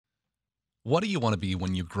What do you want to be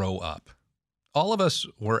when you grow up? All of us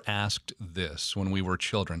were asked this when we were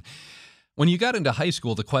children. When you got into high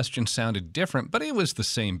school, the question sounded different, but it was the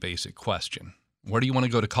same basic question. Where do you want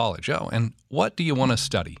to go to college? Oh, and what do you want to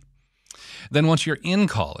study? Then once you're in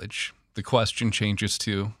college, the question changes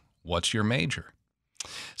to, what's your major?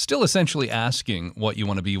 Still essentially asking what you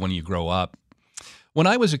want to be when you grow up. When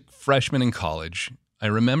I was a freshman in college, I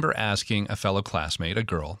remember asking a fellow classmate, a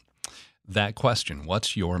girl, that question,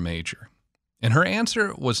 what's your major? And her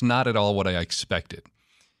answer was not at all what I expected.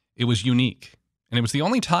 It was unique. And it was the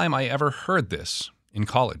only time I ever heard this in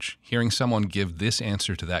college, hearing someone give this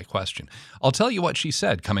answer to that question. I'll tell you what she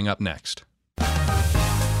said coming up next.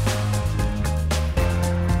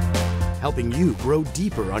 Helping you grow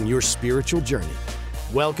deeper on your spiritual journey.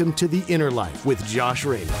 Welcome to The Inner Life with Josh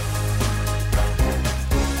Raymond.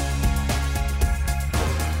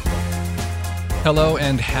 Hello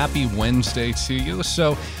and happy Wednesday to you.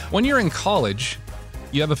 So when you're in college,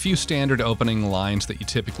 you have a few standard opening lines that you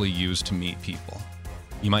typically use to meet people.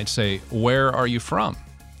 You might say, where are you from?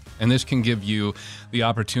 And this can give you the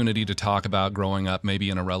opportunity to talk about growing up maybe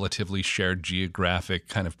in a relatively shared geographic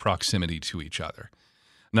kind of proximity to each other.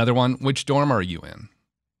 Another one, which dorm are you in?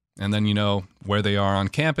 And then you know where they are on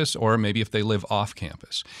campus or maybe if they live off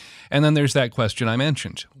campus. And then there's that question I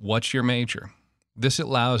mentioned, what's your major? This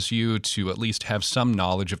allows you to at least have some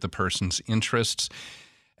knowledge of the person's interests.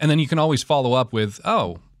 And then you can always follow up with,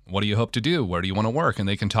 oh, what do you hope to do? Where do you want to work? And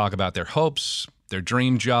they can talk about their hopes, their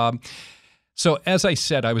dream job. So as I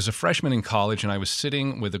said, I was a freshman in college and I was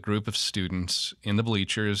sitting with a group of students in the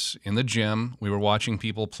bleachers, in the gym. We were watching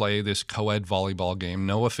people play this co-ed volleyball game,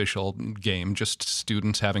 no official game, just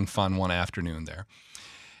students having fun one afternoon there.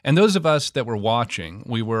 And those of us that were watching,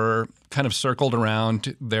 we were kind of circled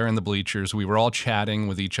around there in the bleachers. We were all chatting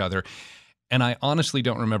with each other. And I honestly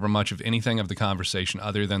don't remember much of anything of the conversation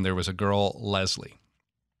other than there was a girl, Leslie.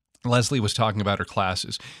 Leslie was talking about her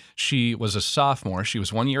classes. She was a sophomore. She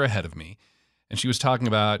was 1 year ahead of me. And she was talking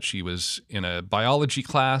about she was in a biology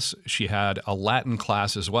class. She had a Latin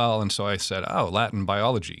class as well. And so I said, oh, Latin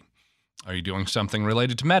biology. Are you doing something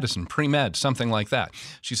related to medicine, pre-med, something like that?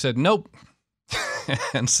 She said, nope.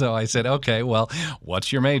 And so I said, okay, well,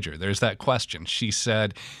 what's your major? There's that question. She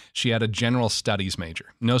said she had a general studies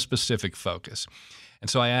major, no specific focus. And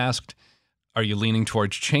so I asked, are you leaning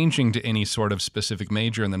towards changing to any sort of specific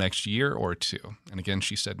major in the next year or two? And again,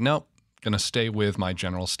 she said, nope, going to stay with my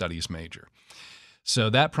general studies major. So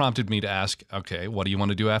that prompted me to ask, okay, what do you want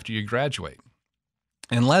to do after you graduate?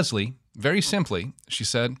 And Leslie, very simply, she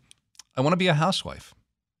said, I want to be a housewife.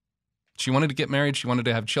 She wanted to get married. She wanted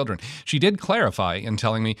to have children. She did clarify in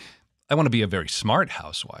telling me, I want to be a very smart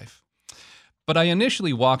housewife. But I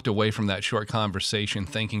initially walked away from that short conversation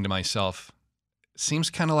thinking to myself,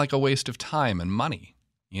 seems kind of like a waste of time and money.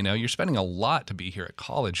 You know, you're spending a lot to be here at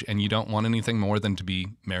college and you don't want anything more than to be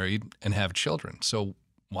married and have children. So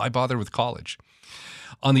why bother with college?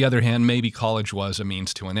 On the other hand, maybe college was a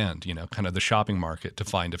means to an end, you know, kind of the shopping market to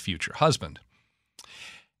find a future husband.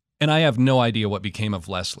 And I have no idea what became of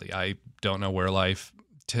Leslie. I don't know where life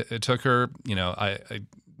took her. You know, I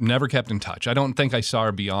never kept in touch. I don't think I saw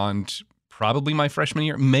her beyond probably my freshman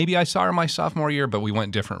year. Maybe I saw her my sophomore year, but we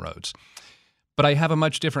went different roads. But I have a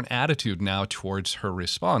much different attitude now towards her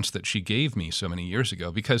response that she gave me so many years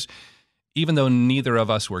ago, because even though neither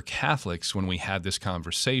of us were Catholics when we had this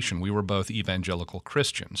conversation, we were both evangelical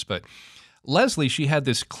Christians. But Leslie, she had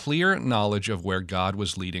this clear knowledge of where God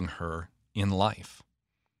was leading her in life.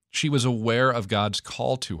 She was aware of God's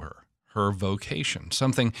call to her vocation,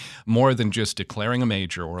 something more than just declaring a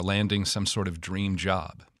major or landing some sort of dream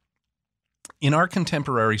job. In our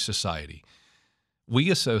contemporary society,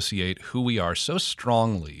 we associate who we are so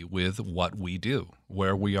strongly with what we do,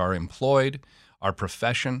 where we are employed, our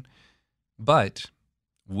profession. But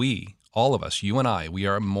we, all of us, you and I, we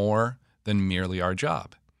are more than merely our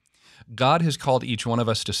job. God has called each one of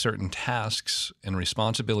us to certain tasks and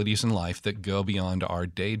responsibilities in life that go beyond our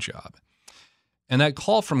day job. And that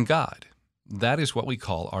call from God, that is what we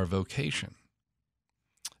call our vocation.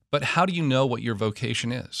 But how do you know what your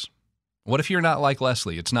vocation is? What if you're not like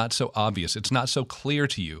Leslie? It's not so obvious. It's not so clear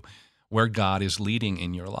to you where God is leading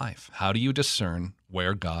in your life. How do you discern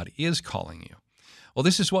where God is calling you? Well,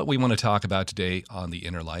 this is what we want to talk about today on The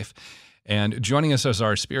Inner Life. And joining us as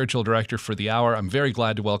our spiritual director for the hour, I'm very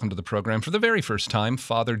glad to welcome to the program for the very first time,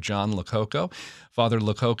 Father John Lococo. Father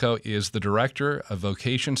Lococo is the director of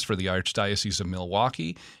vocations for the Archdiocese of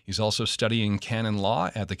Milwaukee. He's also studying canon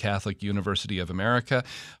law at the Catholic University of America.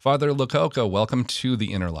 Father Lococo, welcome to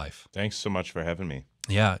The Inner Life. Thanks so much for having me.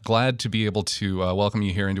 Yeah, glad to be able to welcome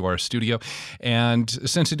you here into our studio. And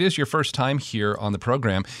since it is your first time here on the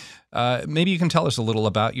program, maybe you can tell us a little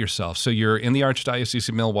about yourself. So you're in the Archdiocese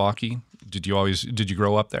of Milwaukee. Did you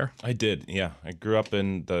grow up there? I did, yeah. I grew up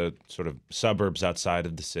in the sort of suburbs outside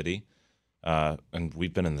of the city, and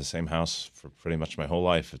we've been in the same house for pretty much my whole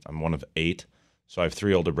life. I'm one of 8, so I have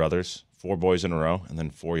 3 older brothers, 4 boys in a row, and then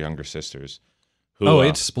 4 younger sisters.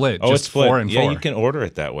 It's split. Oh, just it's split. 4 and 4. Yeah, you can order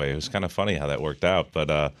it that way. It was kind of funny how that worked out,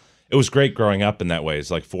 but it was great growing up in that way.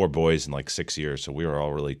 It's like 4 boys in like 6 years, so we were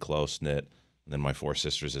all really close-knit, and then my 4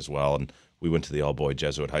 sisters as well, and we went to the all-boy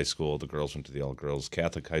Jesuit high school. The girls went to the all-girls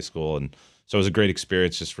Catholic high school, and so it was a great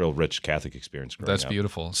experience, just real rich Catholic experience growing up. That's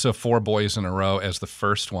beautiful. So 4 boys in a row as the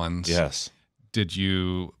first ones. Yes. Did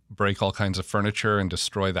you break all kinds of furniture and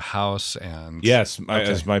destroy the house? And yes,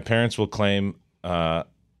 as my parents will claim,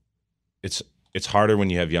 it's harder when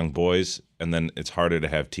you have young boys, and then it's harder to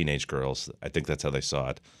have teenage girls. I think that's how they saw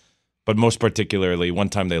it. But most particularly, one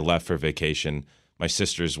time they left for vacation, my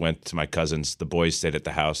sisters went to my cousins. The boys stayed at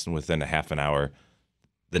the house, and within a half an hour,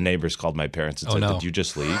 the neighbors called my parents and said, no. "Did you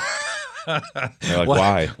just leave?" They're like,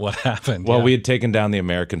 "Why? What happened?" Well, we had taken down the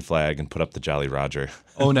American flag and put up the Jolly Roger.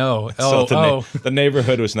 Oh, no. The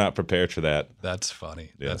neighborhood was not prepared for that. That's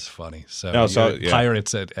funny. Yeah. That's funny. So,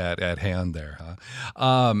 pirates at hand there,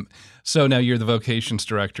 huh? So now you're the vocations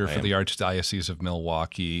director for the Archdiocese of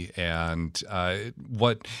Milwaukee. And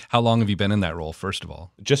how long have you been in that role, first of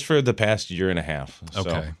all? Just for the past year and a half. Okay.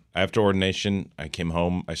 So after ordination, I came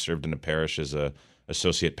home. I served in a parish as a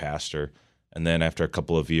associate pastor. And then after a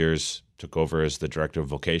couple of years, took over as the director of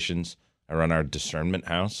vocations. I run our Discernment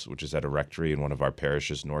house, which is at a rectory in one of our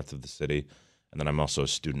parishes north of the city. And then I'm also a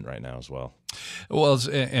student right now as well. Well,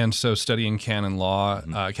 and so studying canon law,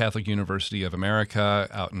 Catholic University of America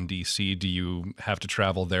out in D.C., do you have to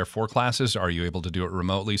travel there for classes? Are you able to do it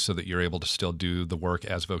remotely so that you're able to still do the work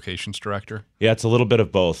as vocations director? Yeah, it's a little bit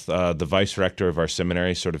of both. The vice rector of our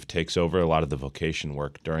seminary sort of takes over a lot of the vocation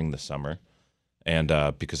work during the summer. And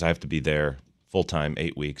because I have to be there full-time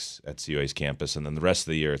 8 weeks at COA's campus, and then the rest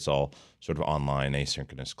of the year it's all sort of online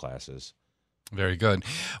asynchronous classes. Very good.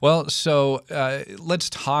 Well, so let's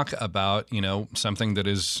talk about, something that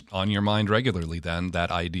is on your mind regularly then,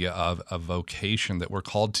 that idea of a vocation that we're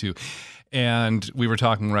called to. And we were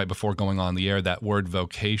talking right before going on the air, that word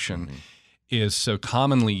vocation is so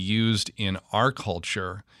commonly used in our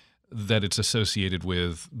culture that it's associated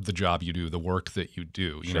with the job you do, the work that you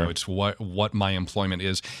do. Sure. It's what my employment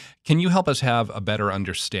is. Can you help us have a better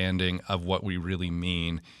understanding of what we really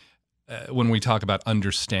mean when we talk about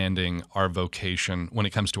understanding our vocation when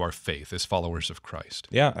it comes to our faith as followers of Christ?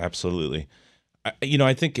 Yeah, absolutely.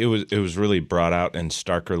 I think it was really brought out in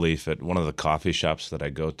stark relief at one of the coffee shops that I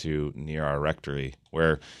go to near our rectory,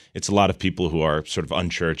 where it's a lot of people who are sort of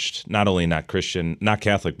unchurched, not only not Christian, not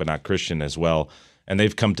Catholic, but not Christian as well. And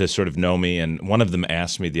they've come to sort of know me. And one of them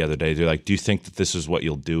asked me the other day, they're like, "Do you think that this is what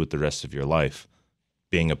you'll do with the rest of your life?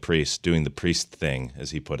 Being a priest, doing the priest thing,"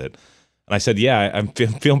 as he put it. And I said, "Yeah, I'm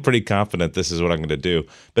feeling pretty confident this is what I'm going to do."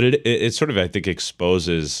 But it sort of, I think,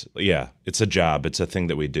 exposes, it's a job. It's a thing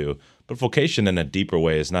that we do. But vocation in a deeper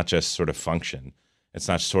way is not just sort of function. It's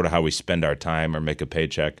not sort of how we spend our time or make a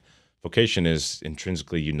paycheck. Vocation is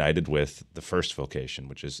intrinsically united with the first vocation,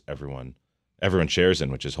 which is everyone shares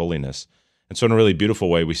in, which is holiness. And so in a really beautiful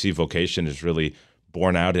way, we see vocation is really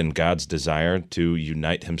born out in God's desire to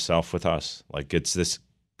unite himself with us. Like it's this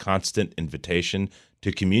constant invitation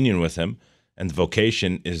to communion with him, and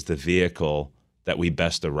vocation is the vehicle that we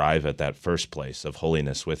best arrive at that first place of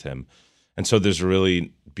holiness with him. And so there's a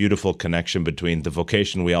really beautiful connection between the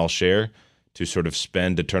vocation we all share to sort of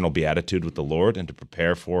spend eternal beatitude with the Lord and to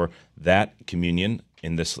prepare for that communion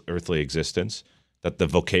in this earthly existence, that the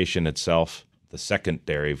vocation itself, the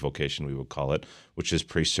secondary vocation we would call it, which is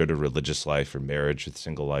priesthood or religious life or marriage or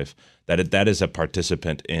single life, that is a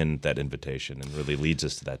participant in that invitation and really leads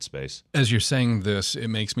us to that space. As you're saying this, it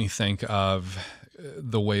makes me think of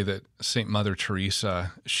the way that St. Mother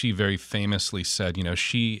Teresa, she very famously said,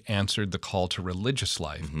 she answered the call to religious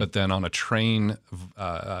life, but then on a train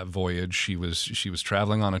voyage, she was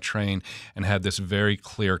traveling on a train and had this very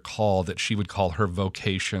clear call that she would call her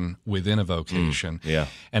vocation within a vocation. Yeah.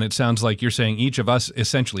 And it sounds like you're saying each of us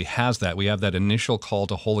essentially has that. We have that initial call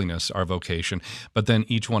to holiness, our vocation, but then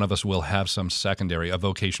each one of us will have some secondary, a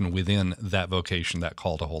vocation within that vocation, that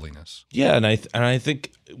call to holiness. Yeah, and I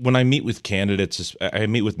think when I meet with candidates, I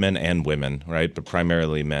meet with men and women, right? But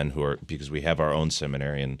primarily men because we have our own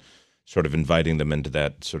seminary and sort of inviting them into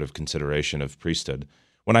that sort of consideration of priesthood.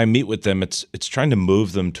 When I meet with them, it's trying to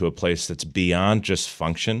move them to a place that's beyond just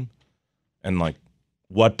function and like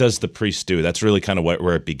what does the priest do? That's really kind of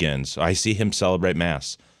where it begins. I see him celebrate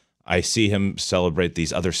Mass. I see him celebrate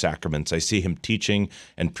these other sacraments. I see him teaching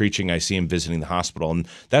and preaching. I see him visiting the hospital. And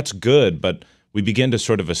that's good, but we begin to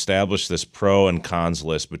sort of establish this pro and cons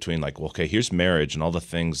list between like, well, okay, here's marriage and all the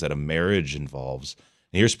things that a marriage involves.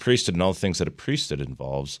 And here's priesthood and all the things that a priesthood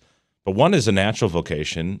involves. But one is a natural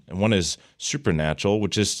vocation and one is supernatural,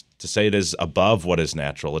 which is to say it is above what is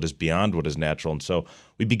natural. It is beyond what is natural. And so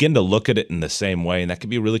we begin to look at it in the same way, and that can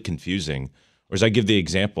be really confusing. Or as I give the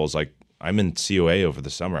examples, like I'm in COA over the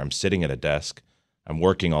summer. I'm sitting at a desk. I'm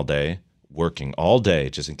working all day,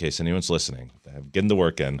 just in case anyone's listening. I'm getting the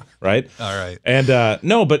work in, right? All right. And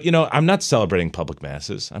no, but I'm not celebrating public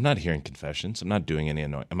masses. I'm not hearing confessions. I'm not doing any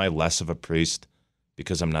anointing. Am I less of a priest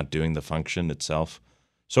because I'm not doing the function itself?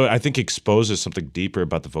 So I think exposes something deeper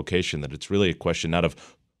about the vocation, that it's really a question not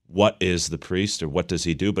of what is the priest or what does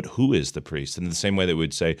he do, but who is the priest? And in the same way that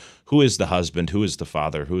we'd say, who is the husband, who is the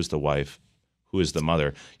father, who is the wife, who is the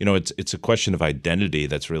mother? It's a question of identity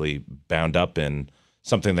that's really bound up in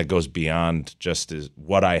something that goes beyond just is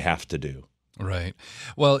what I have to do. Right.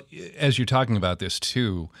 Well, as you're talking about this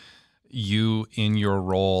too, you in your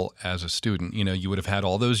role as a student, you would have had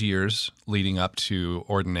all those years leading up to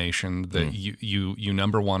ordination that you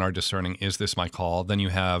number one are discerning, is this my call? Then you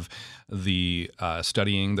have the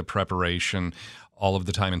studying, the preparation, all of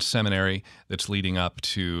the time in seminary that's leading up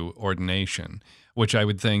to ordination, which I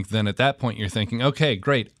would think then at that point you're thinking, okay,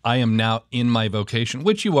 great, I am now in my vocation,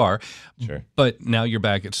 which you are, Sure. But now you're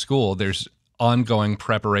back at school. There's ongoing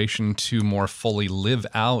preparation to more fully live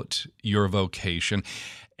out your vocation.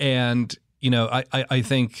 And, I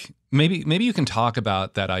think maybe you can talk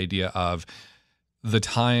about that idea of the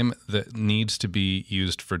time that needs to be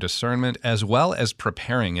used for discernment as well as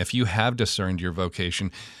preparing if you have discerned your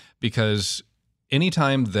vocation, because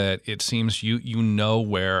anytime that it seems you know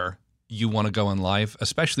where you want to go in life,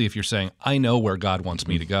 especially if you're saying, I know where God wants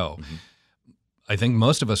me to go. Mm-hmm. I think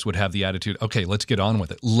most of us would have the attitude, okay, let's get on with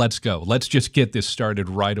it. Let's go. Let's just get this started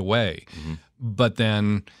right away. Mm-hmm. But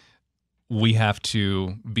then we have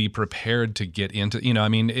to be prepared to get into,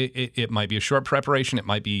 it might be a short preparation. It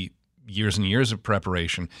might be years and years of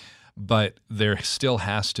preparation, but there still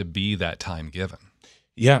has to be that time given.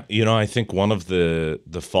 Yeah, I think one of the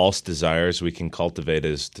false desires we can cultivate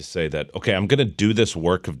is to say that, okay, I'm going to do this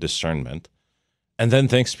work of discernment, and then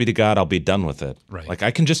thanks be to God, I'll be done with it. Right. Like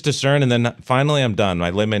I can just discern, and then finally I'm done.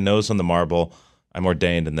 I lay my nose on the marble, I'm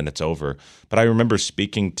ordained, and then it's over. But I remember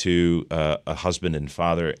speaking to a husband and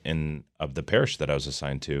father of the parish that I was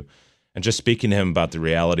assigned to, and just speaking to him about the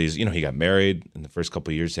realities. He got married in the first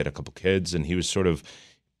couple of years, he had a couple kids, and he was sort of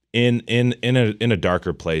in a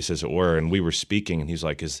darker place, as it were. And we were speaking, and he's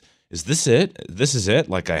like, "Is this it? This is it?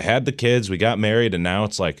 Like I had the kids, we got married, and now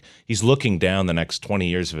it's like he's looking down the next 20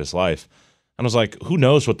 years of his life." And I was like, "Who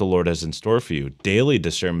knows what the Lord has in store for you? Daily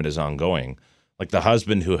discernment is ongoing." Like the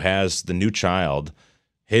husband who has the new child,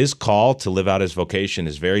 his call to live out his vocation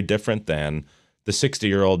is very different than the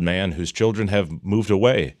 60-year-old man whose children have moved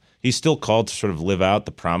away. He's still called to sort of live out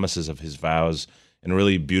the promises of his vows in a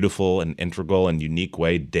really beautiful and integral and unique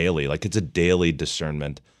way daily. Like it's a daily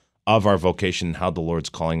discernment of our vocation and how the Lord's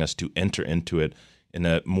calling us to enter into it in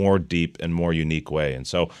a more deep and more unique way. And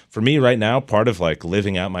so for me right now, part of like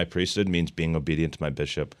living out my priesthood means being obedient to my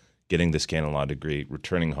bishop, getting this canon law degree,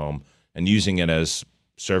 returning home, and using it as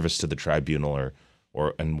service to the tribunal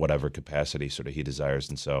or in whatever capacity sort of he desires.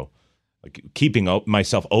 And so like keeping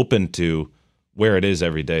myself open to where it is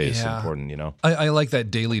every day is important, I like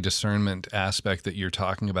that daily discernment aspect that you're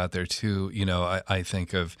talking about there too. I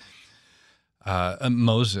think of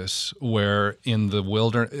Moses, where in the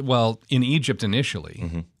wilderness, in Egypt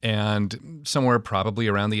initially, and somewhere probably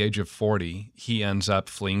around the age of 40, he ends up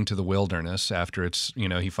fleeing to the wilderness after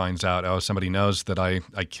he finds out, somebody knows that I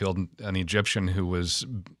killed an Egyptian who was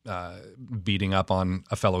beating up on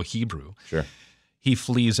a fellow Hebrew. Sure. He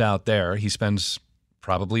flees out there. He spends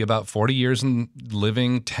probably about 40 years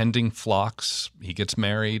living, tending flocks. He gets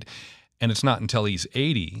married, and it's not until he's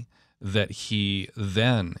 80 that he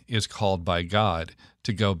then is called by God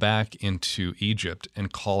to go back into Egypt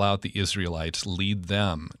and call out the Israelites, lead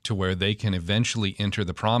them to where they can eventually enter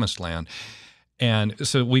the promised land. And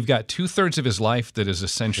so we've got 2/3 of his life that is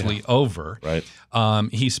essentially over. Right.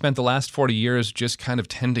 He spent the last 40 years just kind of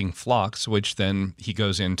tending flocks, which then he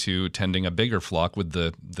goes into tending a bigger flock with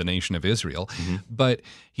the nation of Israel. Mm-hmm. But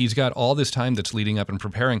he's got all this time that's leading up and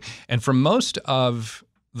preparing. And for most of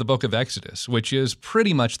the book of Exodus, which is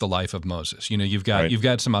pretty much the life of Moses. You've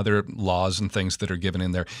got some other laws and things that are given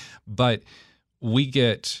in there, but we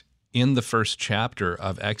get in the first chapter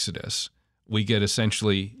of Exodus, we get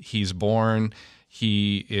essentially he's born,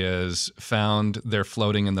 He is found there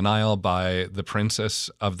floating in the Nile by the princess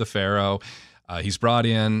of the Pharaoh. He's brought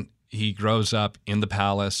in. He grows up in the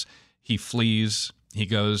palace. He flees. He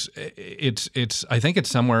goes. I think it's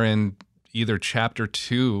somewhere in either chapter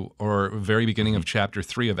 2 or very beginning of chapter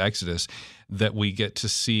 3 of Exodus that we get to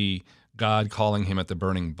see God calling him at the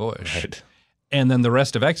burning bush. Right. And then the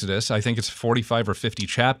rest of Exodus, I think it's 45 or 50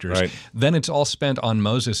 chapters. Right. Then it's all spent on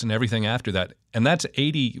Moses and everything after that. And that's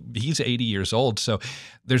 80, he's 80 years old. So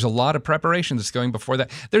there's a lot of preparation that's going before that.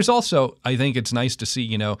 There's also, I think it's nice to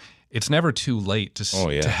see, it's never too late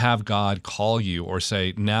to have God call you or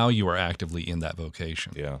say, now you are actively in that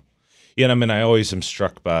vocation. Yeah. Yeah, and I mean, I always am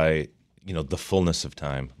struck by, the fullness of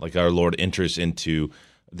time. Like our Lord enters into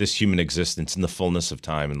this human existence in the fullness of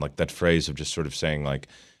time. And like that phrase of just sort of saying like,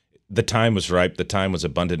 the time was ripe, the time was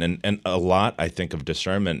abundant. And a lot, I think, of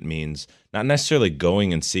discernment means not necessarily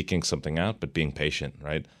going and seeking something out, but being patient,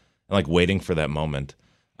 right? And like waiting for that moment.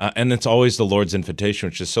 And it's always the Lord's invitation,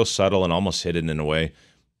 which is so subtle and almost hidden in a way.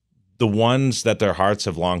 The ones that their hearts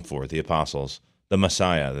have longed for, the apostles, the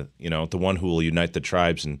Messiah, the one who will unite the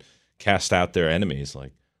tribes and cast out their enemies.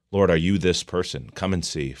 Like, Lord, are you this person? Come and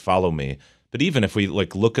see, follow me. But even if we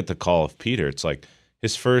like look at the call of Peter, it's like,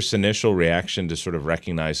 his first initial reaction to sort of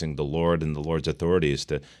recognizing the Lord and the Lord's authority is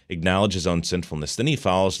to acknowledge his own sinfulness. Then he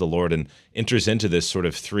follows the Lord and enters into this sort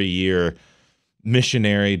of 3-year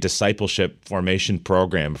missionary discipleship formation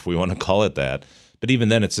program, if we want to call it that. But even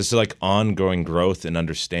then, it's this like ongoing growth in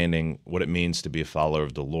understanding what it means to be a follower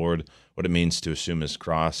of the Lord, what it means to assume his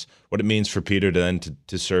cross, what it means for Peter to then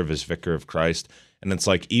to serve as vicar of Christ. And it's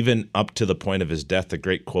like even up to the point of his death, the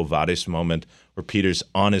great Quo Vadis moment where Peter's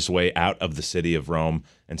on his way out of the city of Rome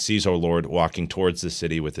and sees our Lord walking towards the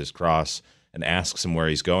city with his cross and asks him where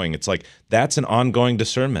he's going. It's like that's an ongoing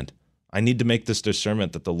discernment. I need to make this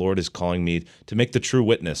discernment that the Lord is calling me to make the true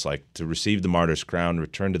witness, like to receive the martyr's crown,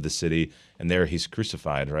 return to the city, and there he's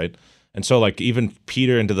crucified, right? And so like even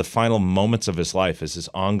Peter into the final moments of his life is this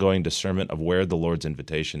ongoing discernment of where the Lord's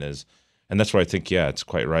invitation is. And that's why I think, it's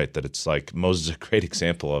quite right that it's like Moses is a great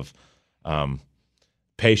example of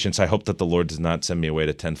patience. I hope that the Lord does not send me away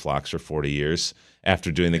to 10 flocks for 40 years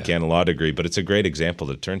after doing the canon law degree, but it's a great example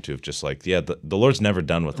to turn to of just like, the Lord's never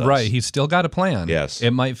done with us. Right. He's still got a plan. Yes.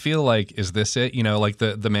 It might feel like, is this it? Like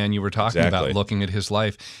the man you were talking about, looking at his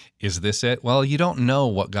life. Is this it? Well, you don't know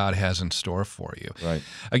what God has in store for you. Right.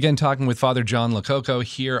 Again, talking with Father John Lococo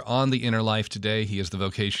here on The Inner Life today. He is the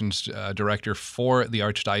vocations director for the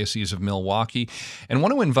Archdiocese of Milwaukee. And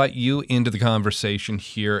want to invite you into the conversation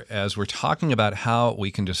here as we're talking about how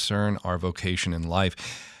we can discern our vocation in life.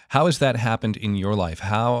 How has that happened in your life?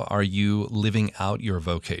 How are you living out your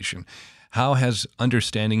vocation? How has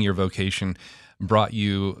understanding your vocation brought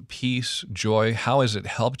you peace, joy? How has it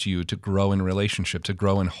helped you to grow in relationship, to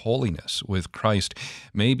grow in holiness with Christ?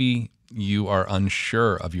 Maybe you are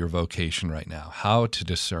unsure of your vocation right now, how to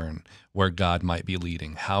discern where God might be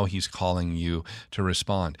leading, how he's calling you to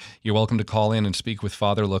respond. You're welcome to call in and speak with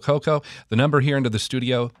Father Lococo. The number here into the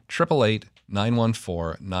studio,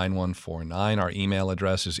 888-914-9149. Our email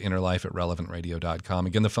address is innerlife@relevantradio.com.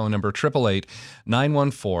 Again, the phone number,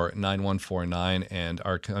 888-914-9149. And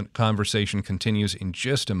our conversation continues in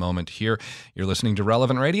just a moment here. You're listening to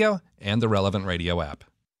Relevant Radio and the Relevant Radio app.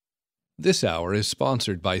 This hour is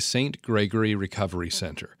sponsored by St. Gregory Recovery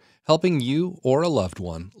Center, helping you or a loved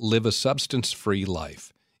one live a substance-free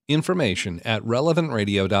life. Information at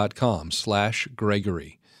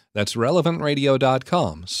relevantradio.com/Gregory. That's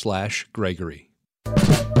relevantradio.com/Gregory.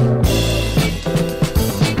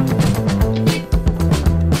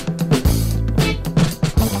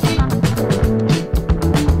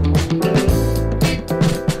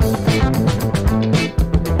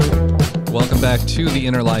 Welcome back to The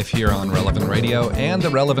Inner Life here on Relevant Radio and the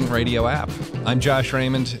Relevant Radio app. I'm Josh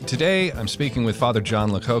Raymond. Today, I'm speaking with Father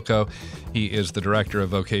John Lococo. He is the Director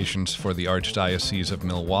of Vocations for the Archdiocese of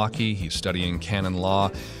Milwaukee. He's studying canon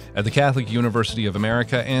law at the Catholic University of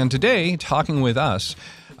America. And today, talking with us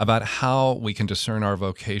about how we can discern our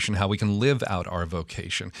vocation, how we can live out our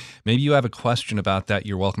vocation. Maybe you have a question about that.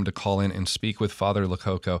 You're welcome to call in and speak with Father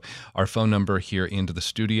Lococo. Our phone number here into the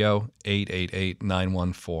studio,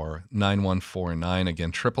 888-914-9149.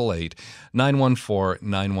 Again,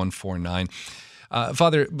 888-914-9149.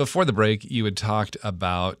 Father, before the break, you had talked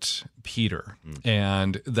about Peter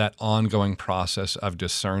and that ongoing process of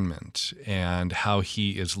discernment and how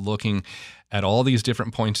he is looking at all these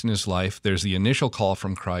different points in his life. There's the initial call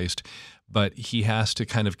from Christ, but he has to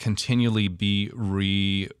kind of continually be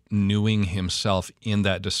renewing himself in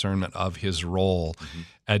that discernment of his role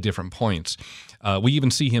at different points. We even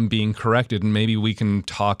see him being corrected, and maybe we can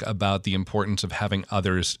talk about the importance of having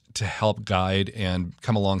others to help guide and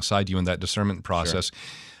come alongside you in that discernment process. Sure.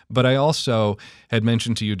 But I also had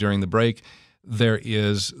mentioned to you during the break, there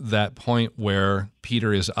is that point where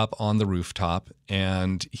Peter is up on the rooftop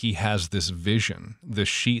and he has this vision, this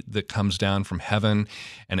sheet that comes down from heaven,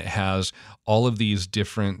 and it has all of these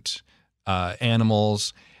different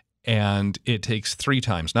animals, and it takes 3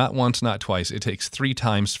 times, not once, not twice, it takes 3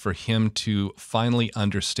 times for him to finally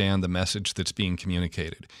understand the message that's being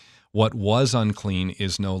communicated. What was unclean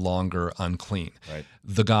is no longer unclean. Right.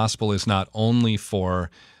 The gospel is not only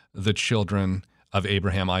for the children of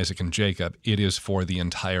Abraham, Isaac, and Jacob, it is for the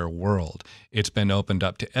entire world. It's been opened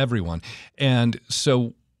up to everyone. And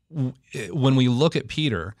so when we look at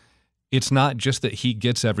Peter, it's not just that he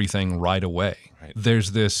gets everything right away. Right.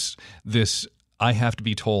 There's this I have to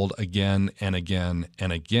be told again and again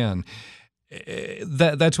and again.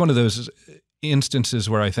 That's one of those instances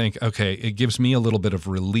where I think, okay, it gives me a little bit of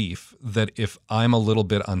relief that if I'm a little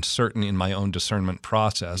bit uncertain in my own discernment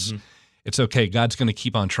process, it's okay. God's going to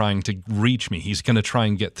keep on trying to reach me. He's going to try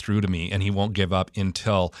and get through to me, and he won't give up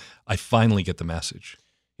until I finally get the message.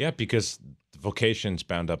 Yeah, because vocation's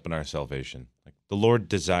bound up in our salvation. Like the Lord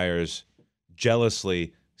desires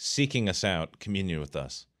jealously seeking us out, communion with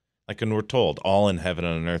us. Like, and we're told, all in heaven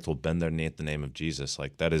and on earth will bend their knee at the name of Jesus.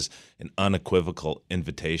 Like, that is an unequivocal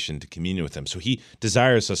invitation to communion with him. So he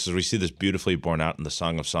desires us, as we see this beautifully borne out in the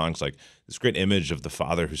Song of Songs, like this great image of the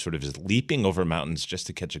Father who sort of is leaping over mountains just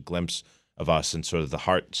to catch a glimpse of us, and sort of the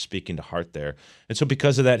heart speaking to heart there. And so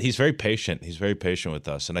because of that, he's very patient. He's very patient with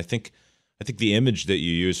us. And I think the image that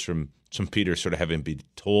you use from Peter sort of having been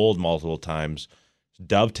told multiple times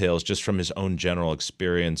dovetails just from his own general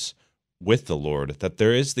experience with the Lord, that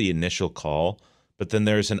there is the initial call, but then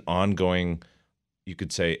there's an ongoing, you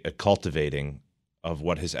could say, a cultivating of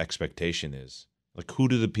what his expectation is. Like, who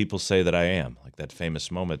do the people say that I am? Like that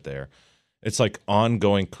famous moment there. It's like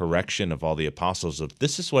ongoing correction of all the apostles of,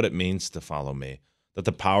 this is what it means to follow me, that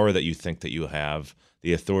the power that you think that you have,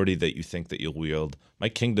 the authority that you think that you'll wield, my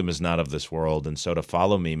kingdom is not of this world, and so to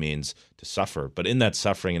follow me means to suffer. But in that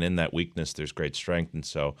suffering and in that weakness, there's great strength. And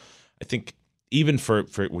so I think even for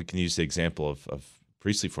we can use the example of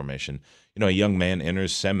priestly formation, a young man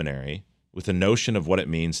enters seminary with a notion of what it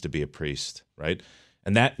means to be a priest, right?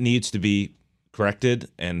 And that needs to be corrected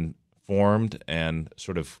and formed and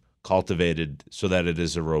sort of cultivated so that it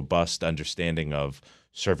is a robust understanding of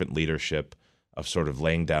servant leadership, of sort of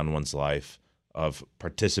laying down one's life, of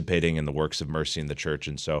participating in the works of mercy in the church.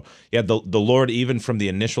 And so, yeah, the Lord, even from the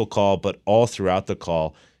initial call, but all throughout the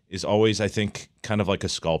call, is always, I think, kind of like a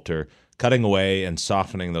sculptor, cutting away and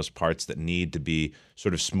softening those parts that need to be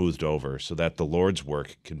sort of smoothed over so that the Lord's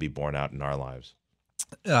work can be borne out in our lives.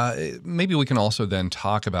 Maybe we can also then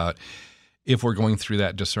talk about, if we're going through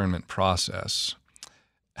that discernment process,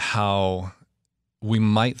 how we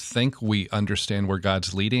might think we understand where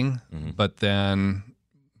God's leading, but then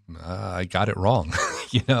I got it wrong.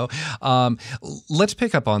 Let's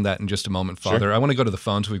pick up on that in just a moment, Father. Sure. I want to go to the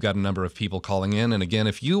phones. We've got a number of people calling in. And again,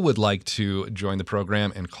 if you would like to join the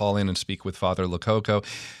program and call in and speak with Father Lococo,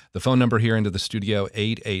 the phone number here into the studio,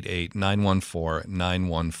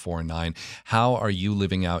 888-914-9149. How are you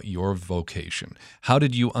living out your vocation? How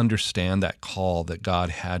did you understand that call that God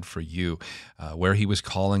had for you, where he was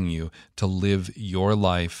calling you to live your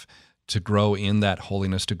life, to grow in that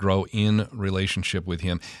holiness, to grow in relationship with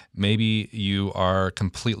him? Maybe you are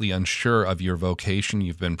completely unsure of your vocation.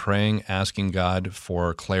 You've been praying, asking God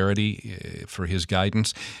for clarity, for his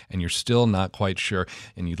guidance, and you're still not quite sure,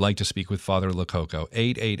 and you'd like to speak with Father Lococo.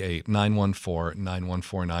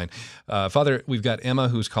 888-914-9149. Father, we've got Emma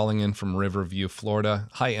who's calling in from Riverview, Florida.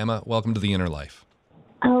 Hi, Emma. Welcome to The Inner Life.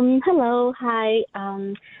 Hello. Hi.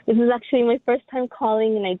 This is actually my first time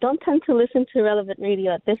calling, and I don't tend to listen to relevant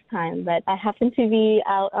radio at this time, but I happen to be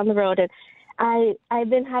out on the road, and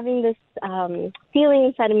I've been having this feeling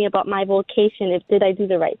inside of me about my vocation. Did I do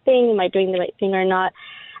the right thing? Am I doing the right thing or not?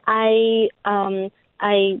 I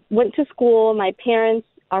went to school. My parents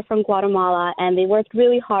are from Guatemala, and they worked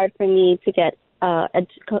really hard for me to get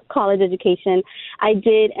college education. I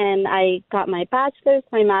did, and I got my bachelor's,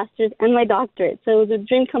 my master's, and my doctorate. So it was a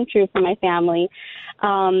dream come true for my family.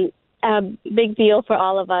 A big deal for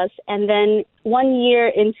all of us. And then 1 year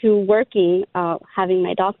into working, having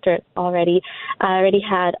my doctorate already, I already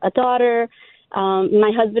had a daughter.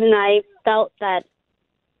 My husband and I felt that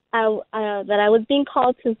I was being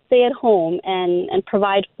called to stay at home and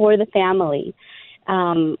provide for the family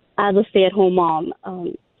as a stay-at-home mom.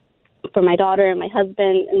 for my daughter and my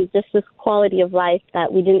husband, and just this quality of life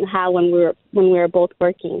that we didn't have when we were both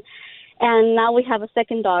working. And now we have a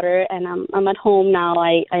second daughter, and I'm at home now.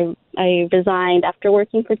 I resigned after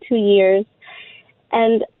working for 2 years,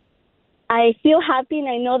 and I feel happy, and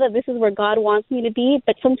I know that this is where God wants me to be,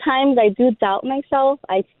 but sometimes I do doubt myself.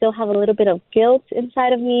 I still have a little bit of guilt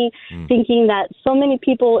inside of me, thinking that so many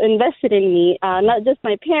people invested in me, not just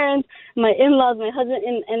my parents, my in-laws, my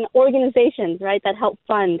husband, and organizations, right, that help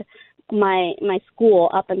fund my school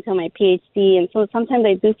up until my PhD. And so sometimes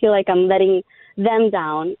I do feel like I'm letting them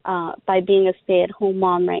down by being a stay-at-home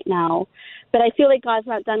mom right now. But I feel like God's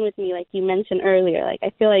not done with me, like you mentioned earlier. Like,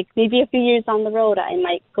 I feel like maybe a few years down the road I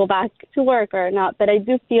might go back to work or not. But I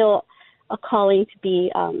do feel a calling to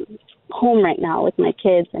be home right now with my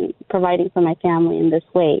kids and providing for my family in this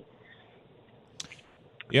way.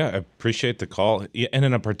 Yeah, I appreciate the call. Yeah, and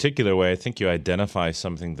in a particular way, I think you identify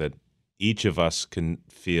something that each of us can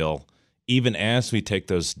feel, even as we take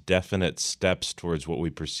those definite steps towards what we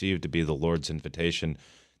perceive to be the Lord's invitation.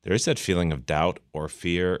 There is that feeling of doubt or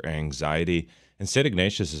fear or anxiety. And St.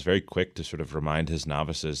 Ignatius is very quick to sort of remind his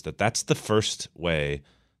novices that that's the first way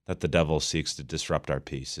that the devil seeks to disrupt our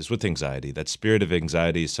peace, is with anxiety. That spirit of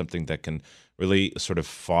anxiety is something that can really sort of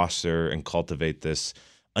foster and cultivate this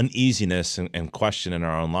uneasiness and question in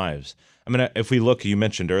our own lives. I mean, if we look, you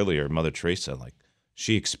mentioned earlier, Mother Teresa, like,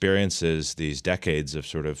 she experiences these decades of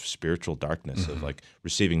sort of spiritual darkness, of like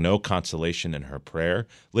receiving no consolation in her prayer,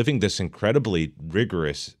 living this incredibly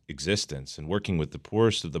rigorous existence and working with the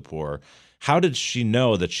poorest of the poor. How did she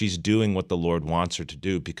know that she's doing what the Lord wants her to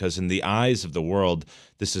do? Because in the eyes of the world,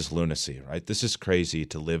 this is lunacy, right? This is crazy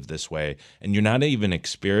to live this way. And you're not even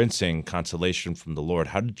experiencing consolation from the Lord.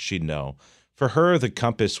 How did she know? For her, the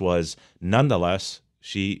compass was, nonetheless,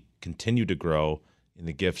 she continued to grow in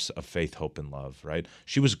the gifts of faith, hope, and love, right?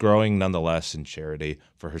 She was growing nonetheless in charity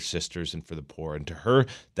for her sisters and for the poor. And to her,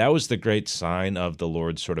 that was the great sign of the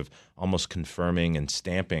Lord sort of almost confirming and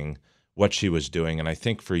stamping what she was doing. And I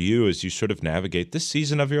think for you, as you sort of navigate this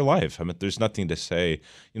season of your life, I mean, there's nothing to say,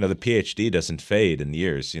 the PhD doesn't fade in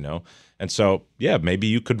years, And so, yeah, maybe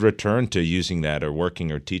you could return to using that or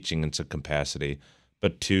working or teaching in some capacity,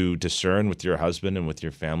 but to discern with your husband and with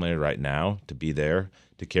your family right now, to be there,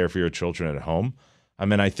 to care for your children at home. I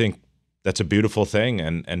mean, I think that's a beautiful thing,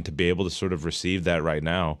 and to be able to sort of receive that right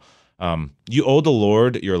now. You owe the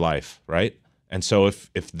Lord your life, right? And so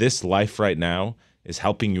if this life right now is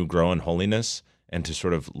helping you grow in holiness and to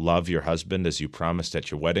sort of love your husband as you promised at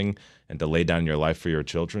your wedding and to lay down your life for your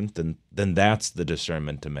children, then that's the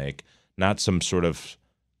discernment to make, not some sort of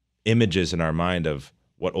images in our mind of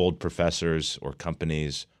what old professors or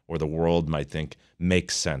companies or the world might think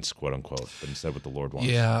makes sense, quote unquote, but instead what the Lord wants.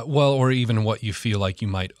 Yeah, well, or even what you feel like you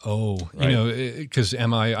might owe, Right. Because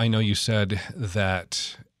Emma, I know you said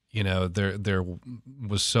that, there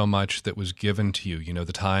was so much that was given to you,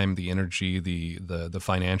 the time, the energy, the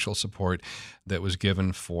financial support that was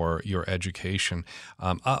given for your education.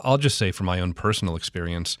 I'll just say from my own personal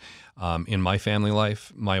experience, in my family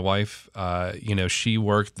life, my wife, she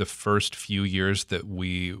worked the first few years that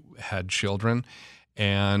we had children,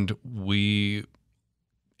 and we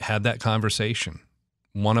had that conversation.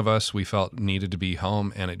 One of us, we felt, needed to be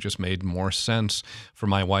home, and it just made more sense for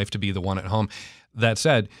my wife to be the one at home. That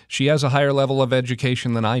said, she has a higher level of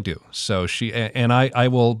education than I do. So I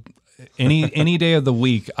will, any day of the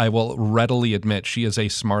week, I will readily admit she is a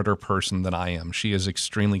smarter person than I am. She is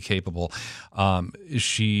extremely capable.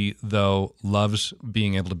 She, though, loves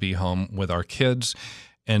being able to be home with our kids,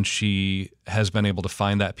 and she has been able to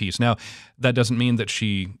find that peace. Now, that doesn't mean that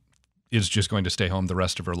she is just going to stay home the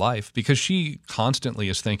rest of her life, because she constantly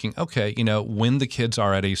is thinking, okay, when the kids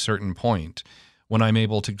are at a certain point, when I'm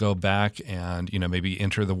able to go back and, maybe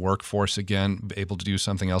enter the workforce again, be able to do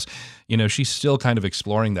something else, she's still kind of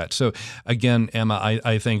exploring that. So again, Emma,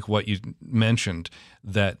 I think what you mentioned,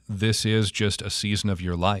 that this is just a season of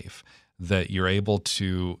your life, that you're able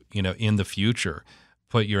to, in the future,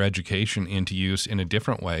 put your education into use in a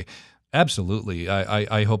different way. Absolutely.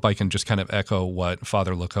 I hope I can just kind of echo what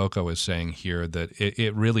Father Lococo is saying here, that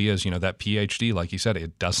it really is, that PhD, like you said,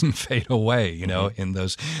 it doesn't fade away, in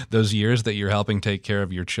those years that you're helping take care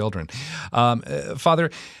of your children. Father,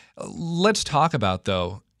 let's talk about,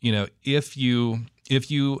 though, if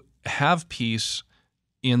you have peace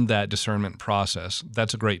in that discernment process,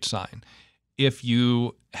 that's a great sign. If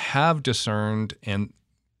you have discerned and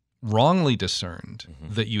wrongly discerned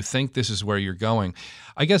that you think this is where you're going,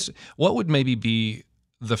 I guess what would maybe be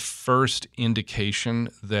the first indication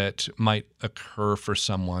that might occur for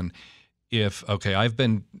someone if, okay, I've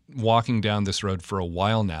been walking down this road for a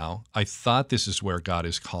while now, I thought this is where God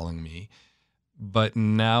is calling me, but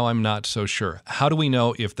now I'm not so sure. How do we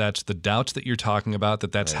know if that's the doubts that you're talking about,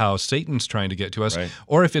 that's how Satan's trying to get to us,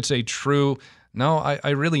 or if it's a true, no, I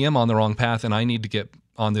really am on the wrong path and I need to get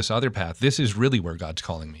on this other path. This is really where God's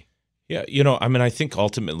calling me. Yeah, I think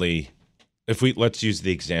ultimately, let's use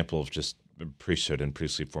the example of just priesthood and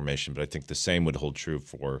priestly formation, but I think the same would hold true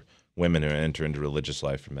for women who enter into religious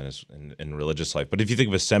life or men in religious life. But if you think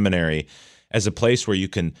of a seminary as a place where you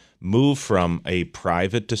can move from a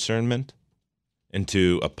private discernment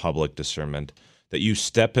into a public discernment, that you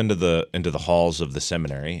step into the halls of the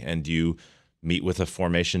seminary and you meet with a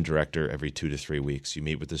formation director every 2 to 3 weeks. You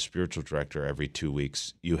meet with the spiritual director every 2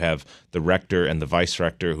 weeks. You have the rector and the vice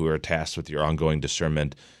rector who are tasked with your ongoing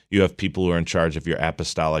discernment. You have people who are in charge of your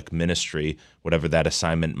apostolic ministry, whatever that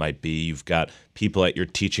assignment might be. You've got people at your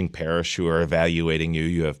teaching parish who are evaluating you.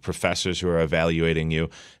 You have professors who are evaluating you.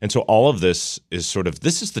 And so all of this is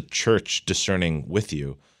this is the church discerning with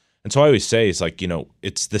you. And so I always say,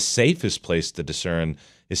 it's the safest place to discern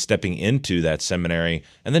is stepping into that seminary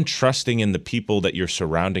and then trusting in the people that you're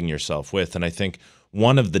surrounding yourself with. And I think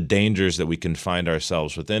one of the dangers that we can find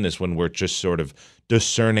ourselves within is when we're just sort of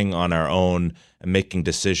discerning on our own and making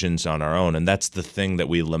decisions on our own. And that's the thing that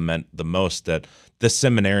we lament the most, that the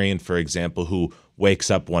seminarian, for example, who wakes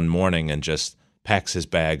up one morning and just packs his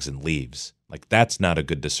bags and leaves, that's not a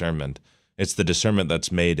good discernment. It's the discernment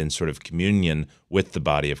that's made in sort of communion with the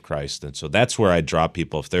body of Christ. And so that's where I draw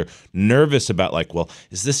people. If they're nervous about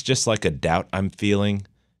is this just a doubt I'm feeling?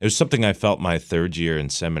 It was something I felt my third year in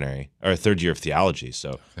seminary, or third year of theology.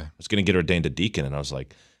 So I was going to get ordained a deacon, and I was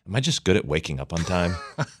like, am I just good at waking up on time?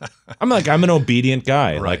 I'm an obedient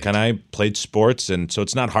guy. Right. And I played sports, and so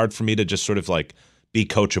it's not hard for me to just sort of be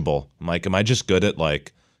coachable. I'm am I just good at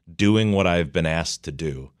doing what I've been asked to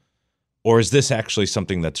do? Or is this actually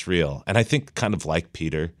something that's real? And I think kind of like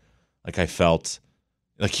Peter, I felt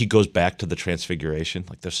he goes back to the transfiguration.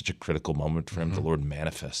 There's such a critical moment for him. The Lord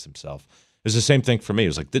manifests himself. It was the same thing for me.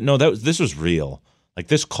 It was no, this was real.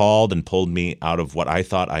 This called and pulled me out of what I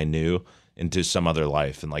thought I knew into some other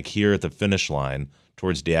life. And here at the finish line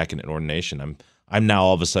towards diaconate ordination, I'm now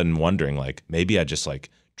all of a sudden wondering maybe I just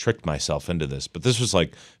tricked myself into this. But this was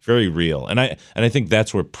very real. And I think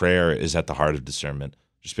that's where prayer is at the heart of discernment.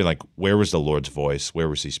 Just being where was the Lord's voice? Where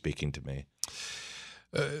was he speaking to me?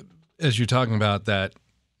 As you're talking about that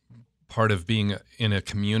part of being in a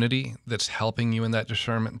community that's helping you in that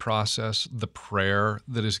discernment process, the prayer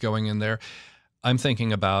that is going in there, I'm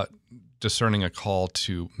thinking about discerning a call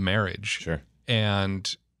to marriage. Sure.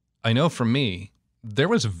 And I know for me, there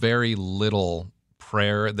was very little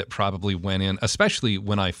prayer that probably went in, especially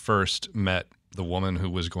when I first met the woman who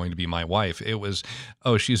was going to be my wife. It was,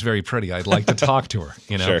 oh, she's very pretty. I'd like to talk to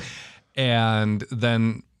her, Sure. And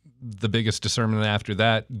then the biggest discernment after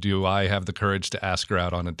that, do I have the courage to ask her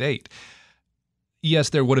out on a date?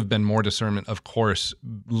 Yes, there would have been more discernment, of course,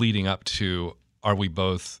 leading up to, are we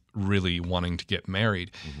both really wanting to get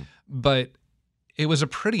married? Mm-hmm. But it was a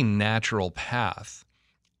pretty natural path.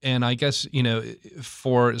 And I guess,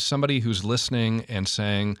 for somebody who's listening and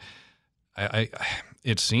saying,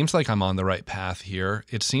 it seems like I'm on the right path here.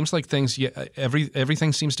 It seems like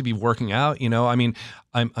everything seems to be working out.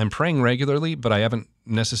 I'm praying regularly, but I haven't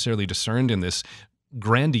necessarily discerned in this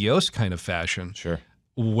grandiose kind of fashion. Sure.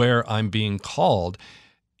 Where I'm being called.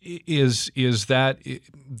 Is that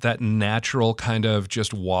natural kind of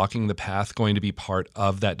just walking the path going to be part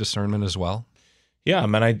of that discernment as well? Yeah,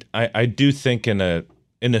 I do think in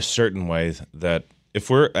a certain way that if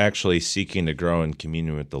we're actually seeking to grow in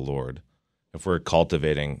communion with the Lord, if we're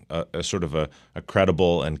cultivating a sort of a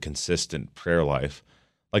credible and consistent prayer life,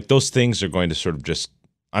 those things are going to sort of just,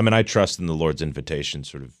 I trust in the Lord's invitation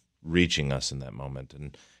sort of reaching us in that moment.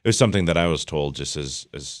 And it was something that I was told just as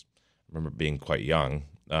I remember being quite young,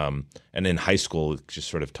 and in high school, just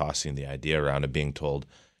sort of tossing the idea around of being told,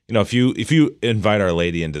 if you invite Our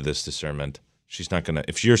Lady into this discernment, she's not going to,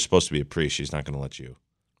 if you're supposed to be a priest, she's not going to let you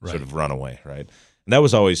sort of run away, right? And that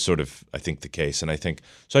was always sort of, I think, the case. And I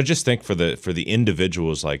just think for the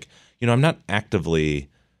individuals, I'm not actively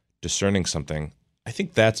discerning something. I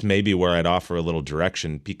think that's maybe where I'd offer a little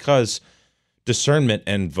direction, because discernment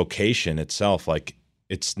and vocation itself,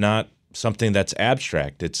 it's not something that's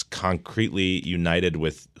abstract. It's concretely united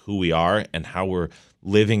with who we are and how we're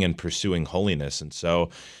living and pursuing holiness. And so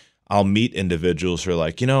I'll meet individuals who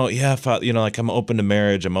are I'm open to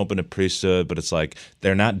marriage, I'm open to priesthood, but it's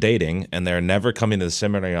they're not dating and they're never coming to the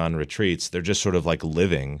seminary on retreats. They're just sort of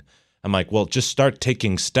living. I'm well, just start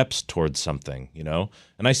taking steps towards something,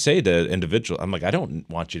 And I say to individuals, I'm I don't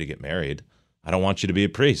want you to get married. I don't want you to be a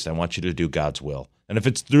priest. I want you to do God's will. And if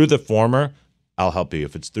it's through the former, I'll help you.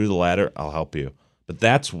 If it's through the latter, I'll help you. But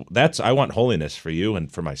that's I want holiness for you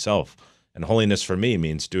and for myself. And holiness for me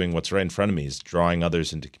means doing what's right in front of me, is drawing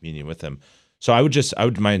others into communion with him. So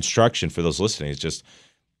my instruction for those listening is just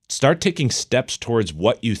start taking steps towards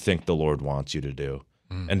what you think the Lord wants you to do.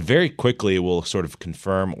 And very quickly it will sort of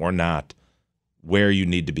confirm or not where you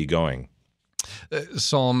need to be going.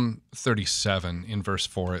 Psalm 37 in verse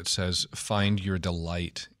 4, it says, "Find your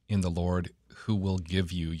delight in the Lord, who will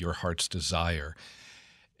give you your heart's desire."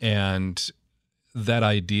 And that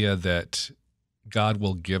idea that God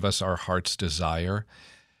will give us our heart's desire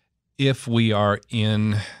if we are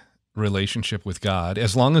in relationship with God,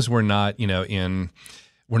 as long as we're not,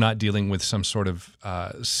 we're not dealing with some sort of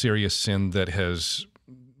serious sin that has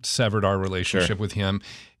severed our relationship with Him.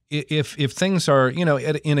 If things are,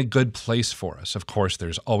 in a good place for us, of course,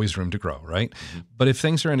 there's always room to grow, right? Mm-hmm. But if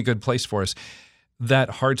things are in a good place for us, that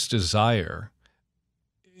heart's desire,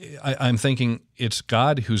 I'm thinking it's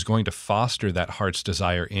God who's going to foster that heart's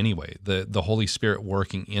desire anyway. The Holy Spirit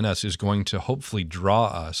working in us is going to hopefully draw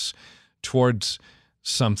us towards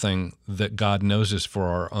something that God knows is for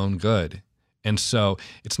our own good. And so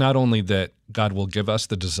it's not only that God will give us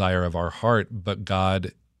the desire of our heart, but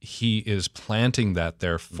God, He is planting that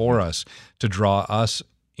there for us to draw us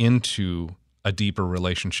into a deeper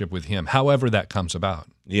relationship with Him, however that comes about.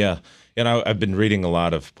 Yeah. And I've been reading a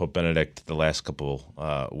lot of Pope Benedict the last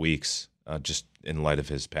couple weeks, just in light of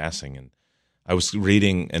his passing. And I was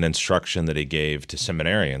reading an instruction that he gave to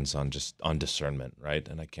seminarians on discernment, right?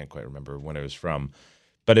 And I can't quite remember when it was from.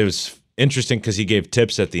 But it was interesting because he gave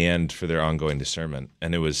tips at the end for their ongoing discernment.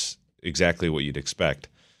 And it was exactly what you'd expect.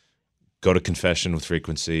 Go to confession with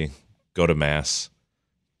frequency, go to Mass,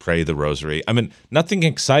 pray the rosary. I mean, nothing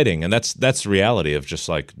exciting. And that's the reality of just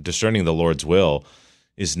like discerning the Lord's will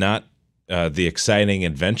is not the exciting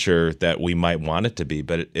adventure that we might want it to be,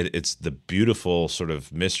 but it's the beautiful sort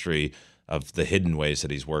of mystery of the hidden ways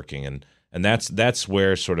that He's working. And that's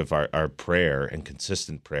where sort of our prayer and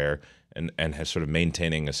consistent prayer and has sort of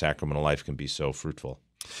maintaining a sacramental life can be so fruitful.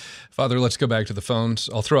 Father, let's go back to the phones.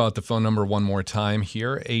 I'll throw out the phone number one more time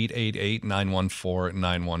here,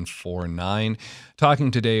 888-914-9149.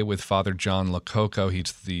 Talking today with Father John Lococo.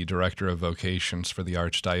 He's the Director of Vocations for the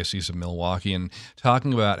Archdiocese of Milwaukee, and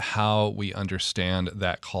talking about how we understand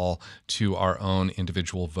that call to our own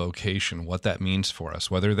individual vocation, what that means for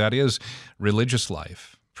us, whether that is religious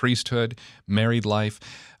life, priesthood, married life,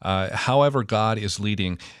 however God is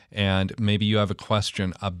leading. And maybe you have a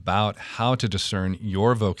question about how to discern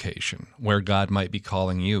your vocation, where God might be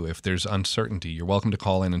calling you. If there's uncertainty, you're welcome to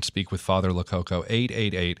call in and speak with Father Lococo,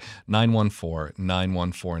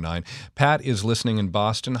 888-914-9149. Pat is listening in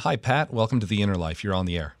Boston. Hi, Pat. Welcome to The Inner Life. You're on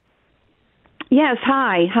the air. Yes,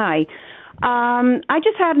 hi. I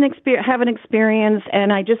just have an experience,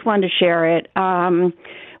 and I just wanted to share it.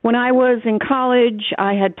 When I was in college,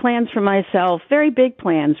 I had plans for myself, very big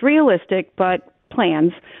plans, realistic, but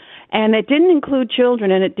plans. And it didn't include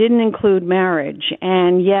children, and it didn't include marriage.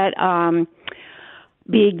 And yet,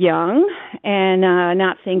 being young and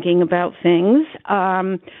not thinking about things,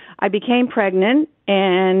 I became pregnant,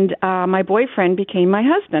 and my boyfriend became my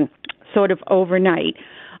husband, sort of overnight.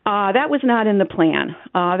 That was not in the plan.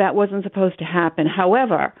 That wasn't supposed to happen.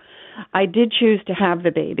 However, I did choose to have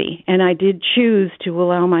the baby, and I did choose to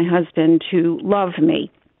allow my husband to love me,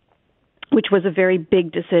 which was a very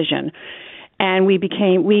big decision. And we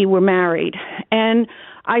were married. And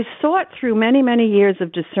I sought through many, many years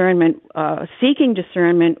of discernment, seeking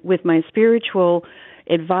discernment with my spiritual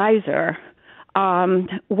advisor.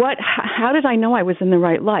 How did I know I was in the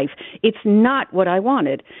right life? It's not what I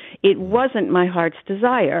wanted. It wasn't my heart's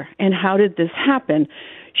desire. And how did this happen?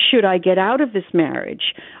 Should I get out of this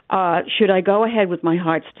marriage? Should I go ahead with my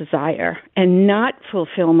heart's desire and not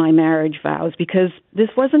fulfill my marriage vows because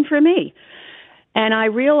this wasn't for me? And I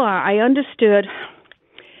understood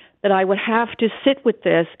that I would have to sit with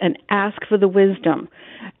this and ask for the wisdom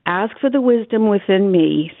within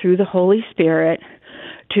me through the Holy Spirit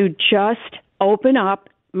to just open up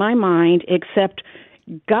my mind, accept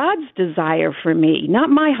God's desire for me, not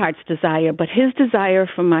my heart's desire, but His desire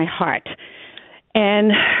for my heart.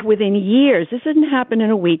 And within years, this didn't happen in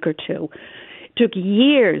a week or two, it took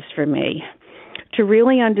years for me to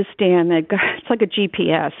really understand that God, it's like a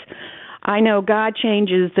GPS. I know God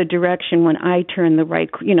changes the direction when I turn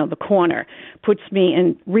the corner, puts me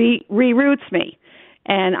and reroutes me.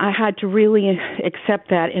 And I had to really accept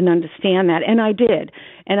that and understand that. And I did.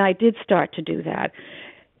 And I did start to do that.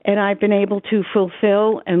 And I've been able to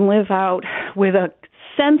fulfill and live out with a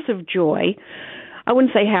sense of joy. I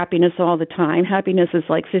wouldn't say happiness all the time. Happiness is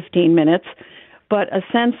like 15 minutes. But a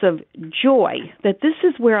sense of joy that this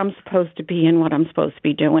is where I'm supposed to be and what I'm supposed to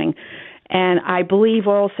be doing. And I believe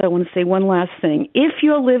also, I want to say one last thing. If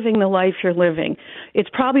you're living the life you're living, it's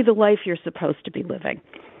probably the life you're supposed to be living.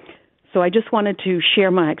 So I just wanted to share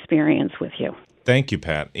my experience with you. Thank you,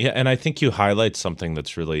 Pat. Yeah, and I think you highlight something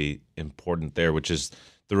that's really important there, which is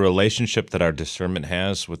the relationship that our discernment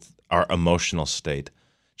has with our emotional state.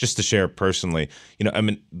 Just to share personally, I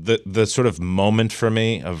mean, the sort of moment for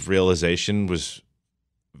me of realization was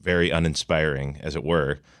very uninspiring, as it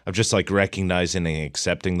were, of just like recognizing and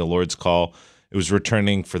accepting the Lord's call. It was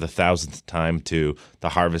returning for the 1,000th time to the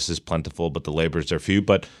harvest is plentiful, but the laborers are few.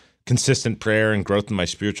 But consistent prayer and growth in my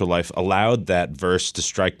spiritual life allowed that verse to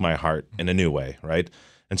strike my heart in a new way, right?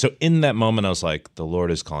 And so in that moment, I was like, the Lord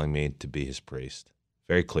is calling me to be his priest.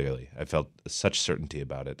 Very clearly. I felt such certainty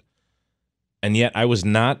about it. And yet I was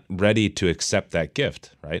not ready to accept that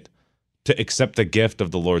gift, right? To accept the gift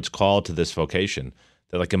of the Lord's call to this vocation.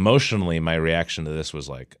 That like emotionally, my reaction to this was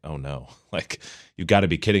like, oh no, like you got to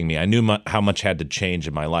be kidding me. I knew how much had to change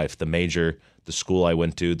in my life. The major, the school I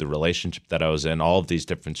went to, the relationship that I was in, all of these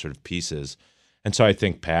different sort of pieces. And so I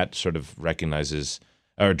think Pat sort of recognizes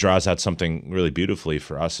or draws out something really beautifully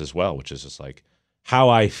for us as well, which is just like how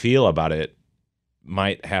I feel about it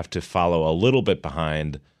might have to follow a little bit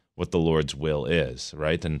behind what the Lord's will is,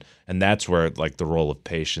 right? And that's where like the role of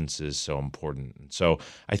patience is so important. And so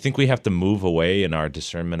I think we have to move away in our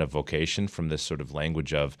discernment of vocation from this sort of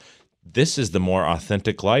language of this is the more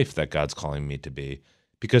authentic life that God's calling me to be.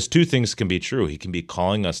 Because two things can be true. He can be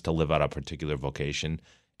calling us to live out a particular vocation,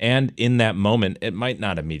 and in that moment, it might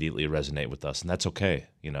not immediately resonate with us, and that's okay,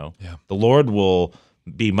 Yeah. The Lord will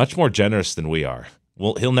be much more generous than we are.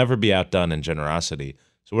 He'll never be outdone in generosity.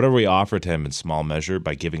 So whatever we offer to him in small measure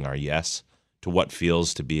by giving our yes to what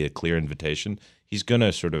feels to be a clear invitation, he's going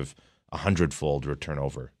to sort of 100-fold return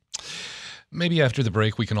over. Maybe after the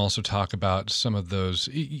break, we can also talk about some of those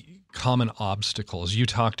common obstacles. You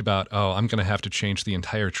talked about, I'm going to have to change the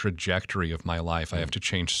entire trajectory of my life. I have to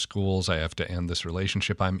change schools. I have to end this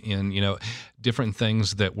relationship I'm in, different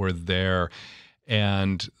things that were there.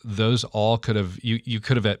 And those all could have, you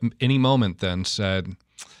could have at any moment then said,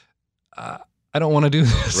 I don't want to do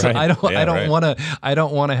this. Right. I don't Right.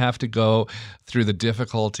 want to have to go through the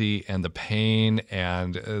difficulty and the pain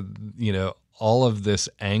and all of this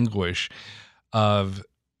anguish of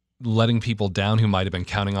letting people down who might have been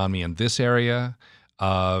counting on me in this area,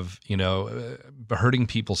 of hurting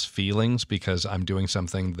people's feelings because I'm doing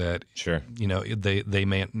something that Sure. They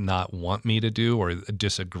may not want me to do or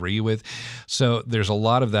disagree with. So there's a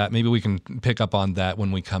lot of that. Maybe we can pick up on that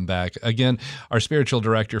when we come back. Again, our spiritual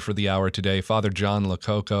director for the hour today, Father John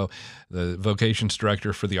Lococo, the vocations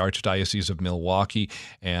director for the Archdiocese of Milwaukee,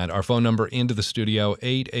 and our phone number into the studio,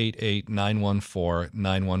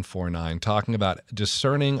 888-914-9149, talking about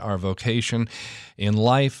discerning our vocation in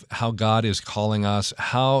life, how God is calling us.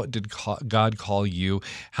 How did God call you?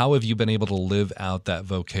 How have you been able to live out that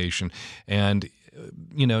vocation? And,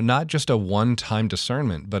 not just a one-time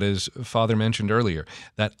discernment, but as Father mentioned earlier,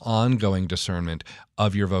 that ongoing discernment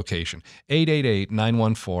of your vocation.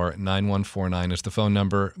 888-914-9149 is the phone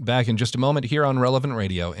number. Back in just a moment here on Relevant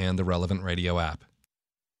Radio and the Relevant Radio app.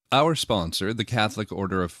 Our sponsor, the Catholic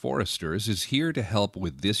Order of Foresters, is here to help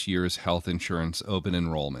with this year's health insurance open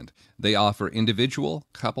enrollment. They offer individual,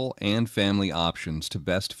 couple, and family options to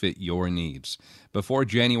best fit your needs. Before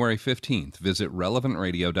January 15th, visit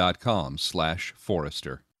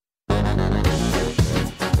relevantradio.com/forester.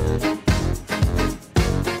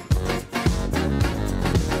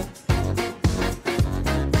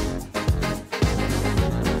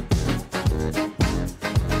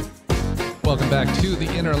 Welcome back to The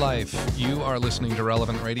Inner Life. You are listening to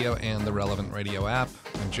Relevant Radio and the Relevant Radio app.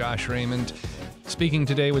 I'm Josh Raymond, speaking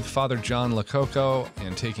today with Father John Lococo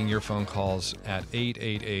and taking your phone calls at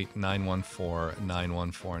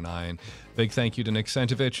 888-914-9149. Big thank you to Nick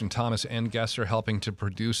Sentovich and Thomas Engesser helping to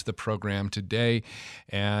produce the program today.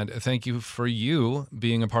 And thank you for you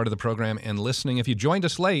being a part of the program and listening. If you joined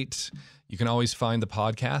us late, you can always find the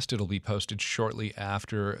podcast. It'll be posted shortly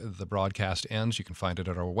after the broadcast ends. You can find it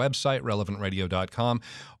at our website, relevantradio.com,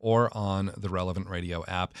 or on the Relevant Radio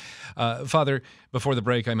app. Father, before the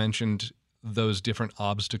break, I mentioned those different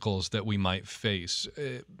obstacles that we might face.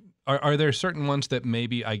 Are there certain ones that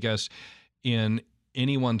maybe, I guess, in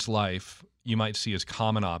anyone's life you might see as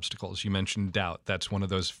common obstacles? You mentioned doubt. That's one of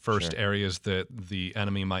those first areas that the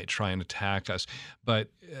enemy might try and attack us. But,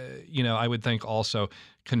 I would think also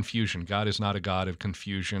confusion. God is not a God of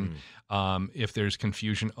confusion. If there's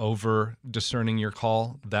confusion over discerning your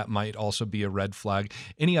call, that might also be a red flag.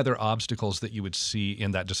 Any other obstacles that you would see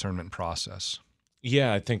in that discernment process?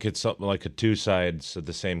 Yeah, I think it's something like two sides of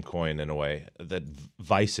the same coin in a way. That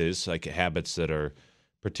vices, like habits that are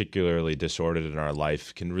particularly disordered in our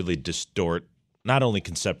life can really distort, not only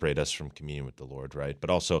can separate us from communion with the Lord, right, but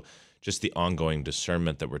also just the ongoing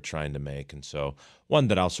discernment that we're trying to make. And so one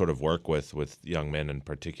that I'll sort of work with young men in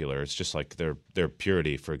particular, it's just like their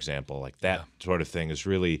purity, for example, like that sort of thing is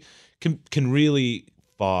really, can really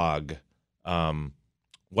fog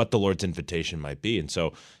what the Lord's invitation might be. And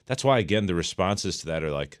so that's why, again, the responses to that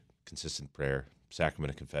are like consistent prayer, sacrament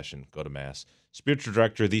of confession, go to Mass. Spiritual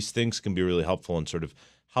director, these things can be really helpful in sort of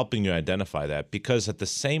helping you identify that, because at the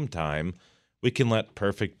same time, we can let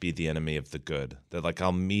perfect be the enemy of the good. That like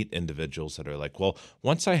I'll meet individuals that are like, well,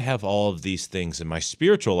 once I have all of these things in my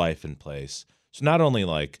spiritual life in place, so not only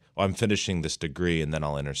like, oh, I'm finishing this degree and then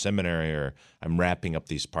I'll enter seminary, or I'm wrapping up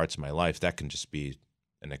these parts of my life, that can just be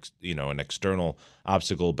an external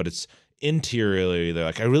obstacle, but it's interiorly, they're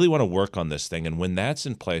like, I really want to work on this thing. And when that's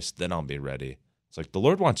in place, then I'll be ready. It's like the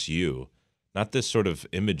Lord wants you, not this sort of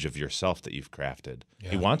image of yourself that you've crafted.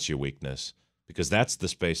 Yeah. He wants your weakness, because that's the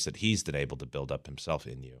space that he's been able to build up himself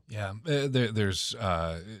in you. Yeah.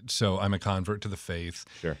 So I'm a convert to the faith.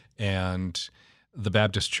 Sure. And the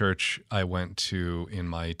Baptist church I went to in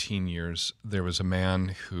my teen years, there was a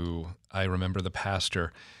man who, I remember the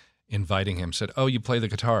pastor inviting him, said, oh, you play the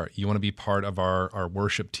guitar. You want to be part of our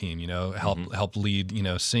worship team, help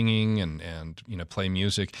lead, singing and play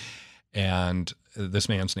music. And this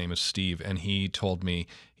man's name is Steve. And he told me,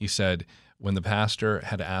 he said, when the pastor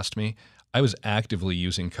had asked me, I was actively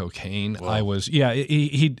using cocaine. Whoa. I was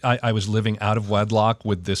living out of wedlock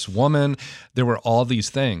with this woman. There were all these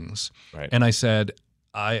things. Right. And I said,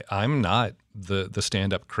 I'm not the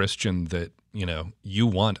stand-up Christian that, you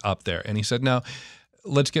want up there. And he said, no,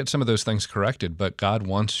 let's get some of those things corrected, but God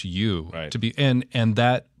wants you to be, and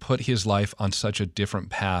that put his life on such a different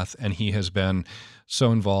path, and he has been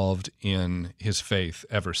so involved in his faith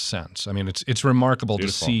ever since. I mean, it's remarkable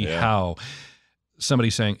Beautiful. To see how somebody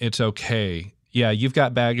saying, it's okay. Yeah, you've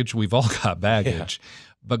got baggage. We've all got baggage,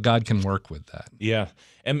 but God can work with that. Yeah.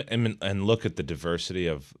 And look at the diversity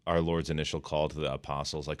of our Lord's initial call to the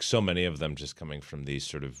apostles, like so many of them just coming from these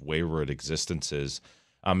sort of wayward existences,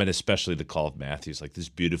 and especially the call of Matthew's, like this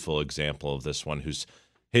beautiful example of this one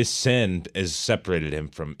his sin has separated him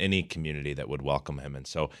from any community that would welcome him. And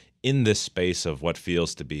so in this space of what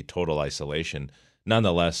feels to be total isolation,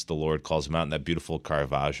 nonetheless, the Lord calls him out in that beautiful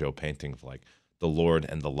Caravaggio painting of like, the Lord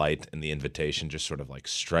and the light and the invitation just sort of like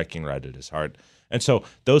striking right at his heart. And so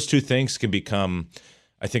those two things can become,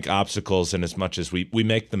 I think, obstacles in as much as we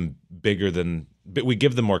make them bigger than, we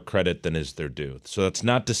give them more credit than is their due. So that's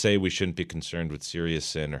not to say we shouldn't be concerned with serious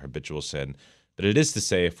sin or habitual sin, but it is to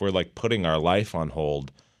say if we're like putting our life on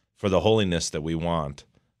hold for the holiness that we want,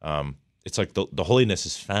 it's like the holiness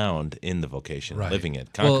is found in the vocation, living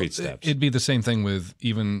it, concrete steps. It'd be the same thing with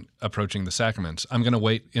even approaching the sacraments. I'm going to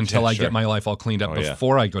wait until I get my life all cleaned up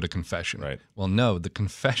before I go to confession. Right. Well, no, the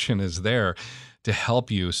confession is there to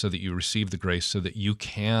help you so that you receive the grace, so that you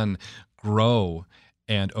can grow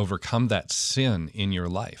and overcome that sin in your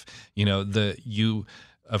life.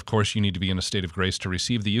 Of course, you need to be in a state of grace to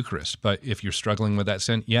receive the Eucharist. But if you're struggling with that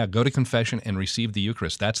sin, go to confession and receive the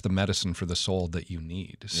Eucharist. That's the medicine for the soul that you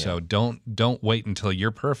need. Yeah. So don't wait until you're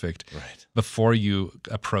perfect before you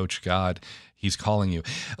approach God. He's calling you.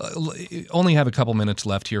 Only have a couple minutes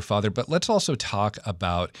left here, Father, but let's also talk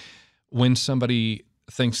about when somebody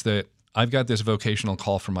thinks that I've got this vocational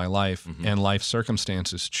call for my life and life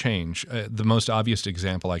circumstances change. The most obvious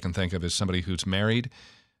example I can think of is somebody who's married.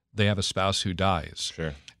 They have a spouse who dies.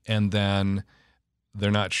 Sure. And then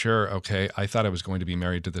they're not sure, okay, I thought I was going to be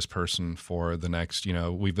married to this person for the next,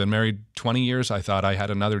 we've been married 20 years. I thought I had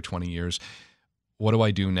another 20 years. What do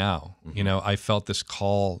I do now? I felt this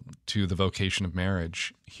call to the vocation of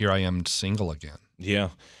marriage. Here I am single again. Yeah.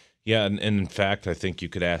 Yeah. And in fact, I think you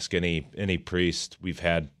could ask any priest. We've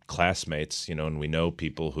had classmates, and we know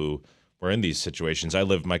people who were in these situations.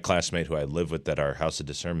 My classmate who I live with at our House of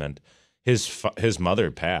Discernment, his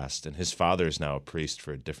mother passed, and his father is now a priest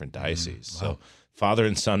for a different diocese. Wow. So father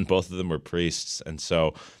and son, both of them were priests. And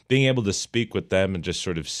so being able to speak with them and just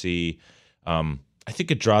sort of see, I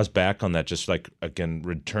think it draws back on that, just like, again,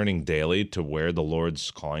 returning daily to where the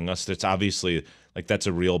Lord's calling us. It's obviously like that's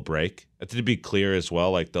a real break. To be clear as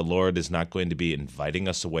well, like the Lord is not going to be inviting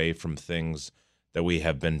us away from things that we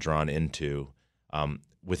have been drawn into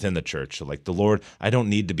within the church. So like the Lord, I don't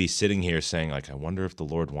need to be sitting here saying like, I wonder if the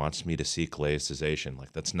Lord wants me to seek laicization.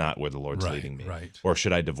 Like that's not where the Lord's leading me. Right. Or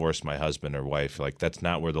should I divorce my husband or wife? Like that's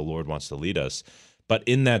not where the Lord wants to lead us. But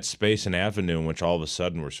in that space and avenue in which all of a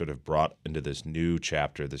sudden we're sort of brought into this new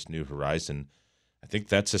chapter, this new horizon, I think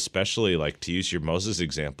that's especially, like, to use your Moses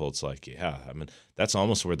example, it's like, that's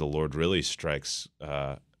almost where the Lord really strikes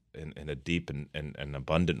in a deep and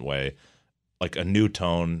abundant way, like a new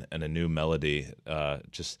tone and a new melody.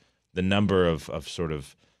 Just the number of sort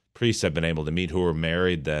of priests I've been able to meet who were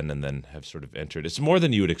married then and then have sort of entered. It's more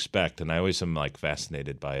than you would expect, and I always am like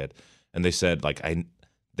fascinated by it. And they said, like,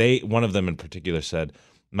 one of them in particular said,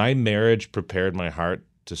 my marriage prepared my heart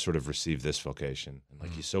to sort of receive this vocation. And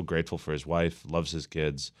like, he's so grateful for his wife, loves his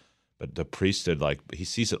kids, but the priesthood, like, he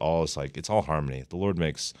sees it all as like, it's all harmony. The Lord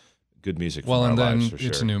makes good music from our lives, for sure.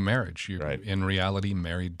 It's a new marriage. You're Right. in reality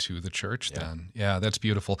married to the church then. Yeah, that's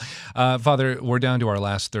beautiful. Father, we're down to our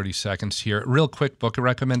last 30 seconds here. Real quick book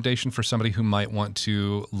recommendation for somebody who might want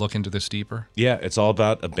to look into this deeper? Yeah, it's all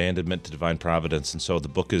about abandonment to divine providence. And so the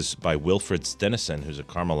book is by Wilfred Stennison, who's a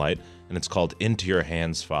Carmelite, and it's called Into Your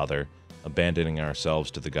Hands, Father, Abandoning Ourselves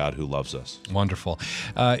to the God Who Loves Us. Wonderful.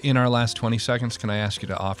 In our last 20 seconds, can I ask you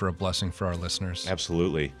to offer a blessing for our listeners?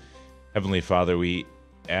 Absolutely. Heavenly Father, we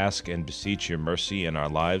ask and beseech your mercy in our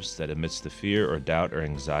lives, that amidst the fear or doubt or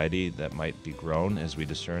anxiety that might be grown as we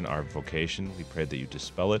discern our vocation, we pray that you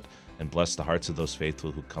dispel it and bless the hearts of those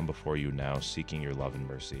faithful who come before you now, seeking your love and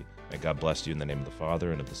mercy. May God bless you in the name of the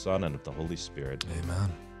Father, and of the Son, and of the Holy Spirit.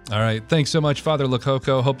 Amen. All right. Thanks so much, Father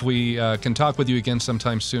Lococo. Hope we can talk with you again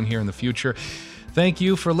sometime soon here in the future. Thank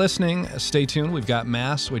you for listening. Stay tuned. We've got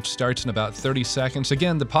Mass, which starts in about 30 seconds.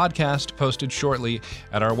 Again, the podcast posted shortly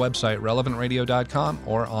at our website, relevantradio.com,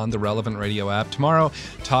 or on the Relevant Radio app. Tomorrow,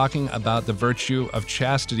 talking about the virtue of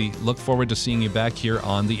chastity. Look forward to seeing you back here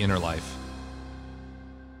on The Inner Life.